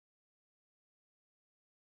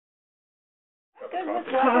good with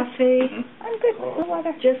water. Coffee. I'm good with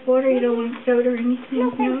water. Just water? You don't want soda or anything? No,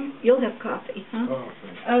 thanks. No? You'll have coffee, huh? Oh,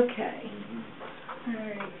 Okay. All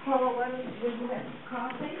right. Paula, what is that?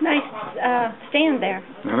 Coffee? Nice stand there.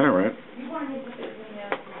 I know, right?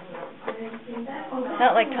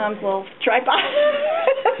 Not like Tom's little tripod.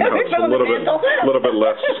 No, it's a little bit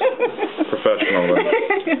less professional than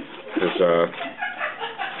his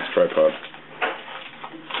tripod.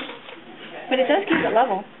 But it does keep it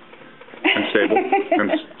level. And stable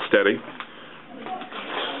and steady.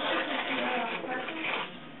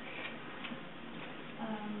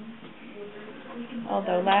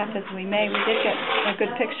 Although laugh as we may, we did get a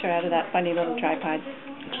good picture out of that funny little tripod.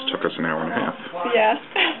 It just took us an hour and a half. Yeah.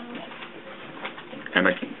 And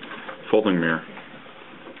a folding mirror.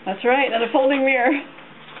 That's right, and a folding mirror.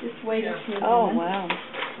 Just wait a few minutes. Oh, wow.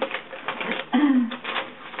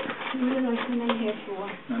 What did I come in here for?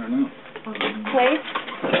 I don't know. Plate?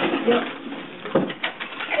 Yep.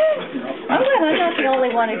 I'm glad I'm not the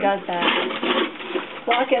only one who does that.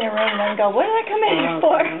 Walk in a room and then go, what did I come in here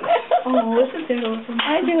for? Oh, isn't that awesome?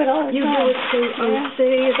 I do it all the time. You do it too. Oh,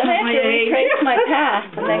 see, it's Then I not have my to age. retrace my past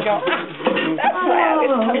and then go, that's why I was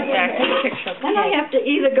coming back to take a picture of the Then I cake. have to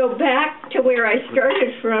either go back to where I started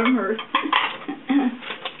from or...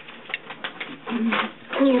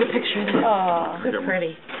 I need a picture of that. Oh, They're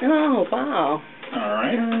pretty. Oh, wow. All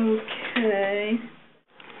right. Okay.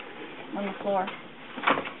 on the floor.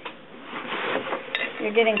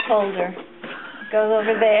 You're getting colder. Go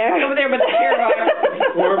over there. Over there by the chair wire.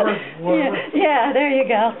 Warmer? Yeah, there you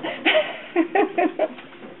go.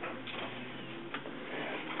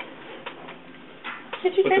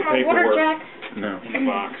 Did you Put take the my water, paperwork- Jack? No. In the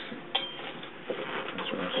box.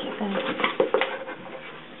 That's right.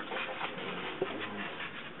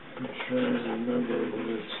 I'm trying to remember what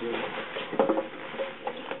it said.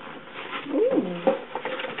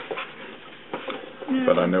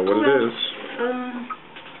 But I know what it is.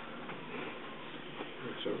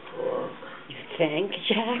 It's a clock. You think,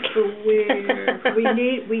 Jack?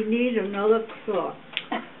 We need another clock.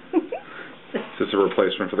 Is this a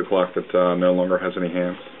replacement for the clock that no longer has any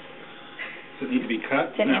hands? Does it need to be cut?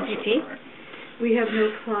 It's an amputee. We have no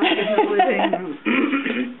clock in the living room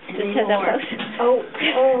Just has elbows.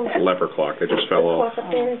 Oh. Lever clock. They just fell off.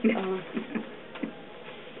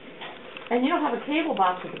 And you don't have a cable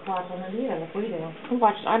box with the clock on it either, like we do.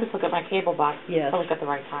 I just look at my cable box. Yes. I look at the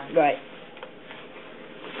right time. Right.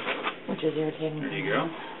 Which is irritating. There you go.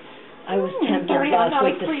 I was tempted last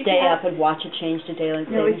week to stay up and watch it change to daylight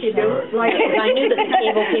No, we savings should do time. like I knew that the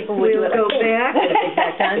cable people would do it. We'll go back at the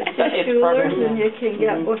exact time. to Schuler's and you can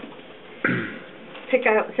get pick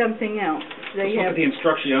out something else. They Let's look have at the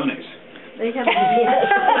instrucciones. they have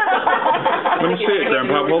Let me see it,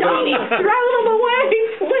 Grandpa. Hold on. throw them away,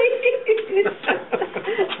 please.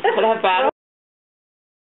 Could I have batteries?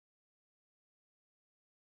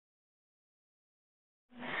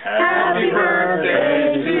 Happy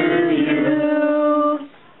birthday to you.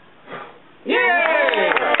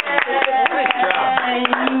 Yay! Nice job.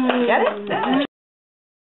 Get it?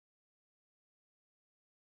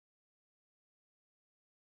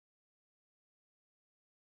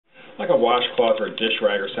 Like a washcloth or a dish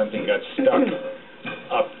rag or something got stuck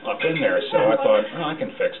up in there, so I thought, oh, I can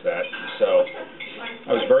fix that. So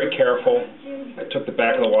I was very careful. I took the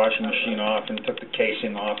back of the washing machine off and took the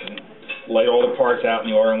casing off and laid all the parts out in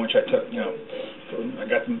the order in which I took, I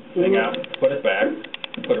got the thing out, put it back,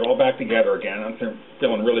 put it all back together again. I'm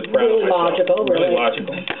feeling really proud of myself. Really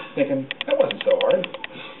logical. Thinking, that wasn't so hard.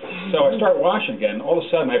 So I start washing again. All of a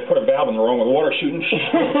sudden, I put a valve in the wrong with water shooting.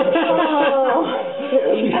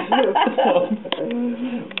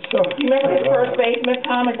 So You remember his first basement,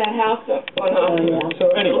 Tom, at that house? So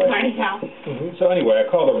anyway, Tiny house. I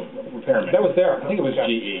called the repairman. That was there. I think it was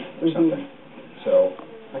GE or something. So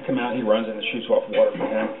I come out, he runs it and shoots off water for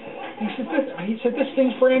him. He said, this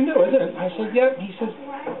thing's brand new, isn't it? I said, yep. He says,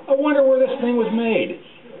 I wonder where this thing was made.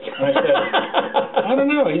 And I said, I don't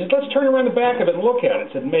know. He said, let's turn around the back of it and look at it.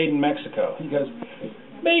 It said, made in Mexico. He goes,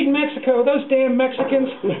 made in Mexico, those damn Mexicans.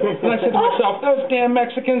 And I said to myself, those damn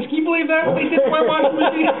Mexicans, can you believe that? They did my washing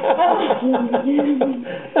machine.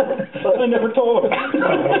 I never told him.